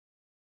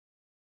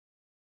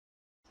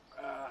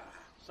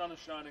Sun is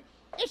shining.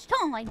 It's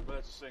time.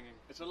 Birds are singing.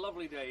 It's a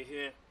lovely day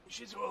here in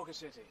Shizuoka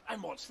City.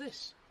 And what's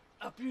this?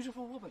 A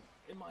beautiful woman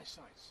in my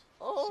sights.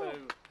 Oh. So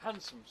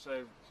handsome,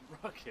 so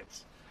rugged.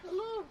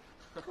 Hello,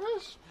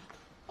 Chris.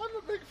 I'm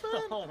a big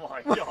fan. Oh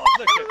my God, look I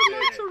would at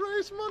like this. to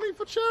raise money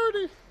for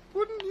charity,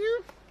 wouldn't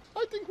you?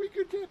 I think we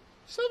could get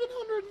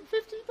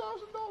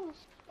 $750,000.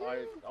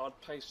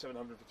 I'd pay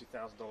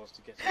 $750,000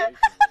 to get away from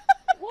you.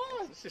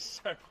 Why? This is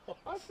so hot.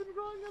 I've been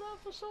growing it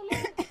out for so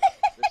long.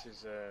 This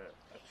is a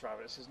travel.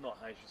 This is not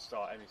how you should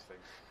start anything.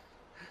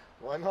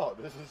 Why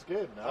not? This is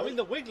good, no? I mean,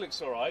 the wig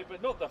looks alright,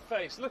 but not the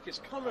face. Look, it's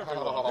come everyone.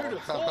 Oh, Who'd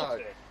have thought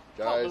it?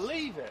 guys, Can't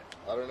believe it.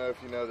 I don't know if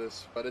you know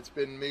this, but it's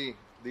been me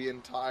the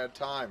entire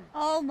time.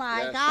 Oh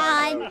my Yes,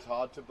 I know, God. it's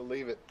hard to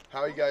believe it. How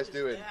are you guys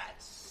doing? That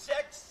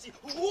sexy.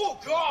 Oh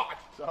God!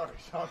 Sorry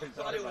Thought it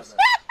about was.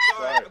 that.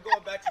 Sorry, I'm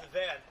going back to the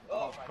van.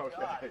 Oh my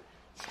God. Okay.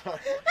 Sorry.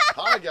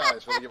 Hi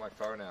guys, let me get my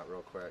phone out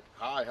real quick.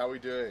 Hi, how are we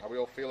doing? How are we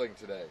all feeling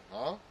today?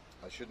 Huh?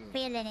 I shouldn't.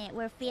 Feeling it.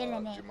 We're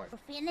feeling it. do my- We're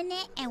feeling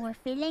it, and we're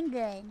feeling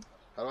good.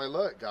 How do I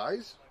look,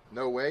 guys?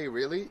 No way,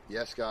 really?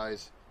 Yes,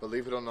 guys.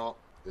 Believe it or not,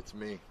 it's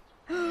me.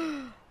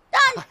 Dun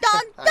dun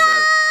dun.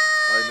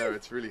 I know,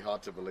 it's really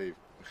hard to believe.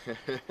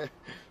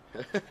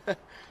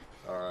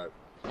 Alright.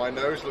 My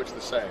nose looks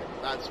the same.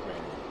 That's me.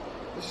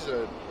 This is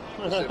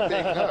a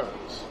big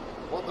nose.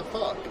 What the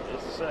fuck?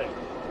 It's the same.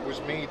 It was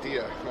me,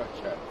 dear.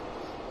 Okay.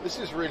 This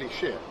is really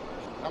shit.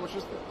 How much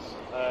is this?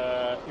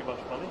 Too much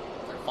money.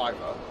 Like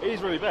 $5. It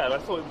is really bad. I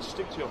thought it would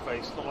stick to your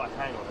face, not like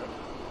hang on it.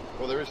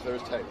 Well, there is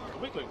tape. The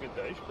wig looked good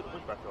though. You should put the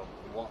wig back on.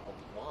 What?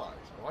 Why?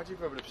 Why do you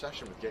have an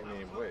obsession with getting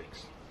me in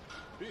wigs?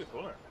 Beautiful,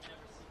 isn't it?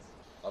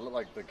 I look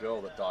like the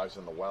girl that dives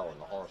in the well in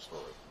the horror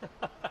story.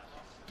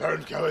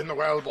 Don't go in the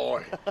well,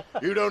 boy.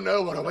 You don't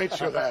know what awaits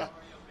you there.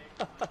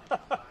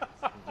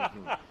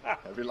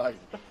 I'd be like...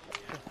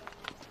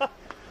 oh,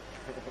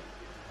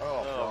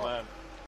 God.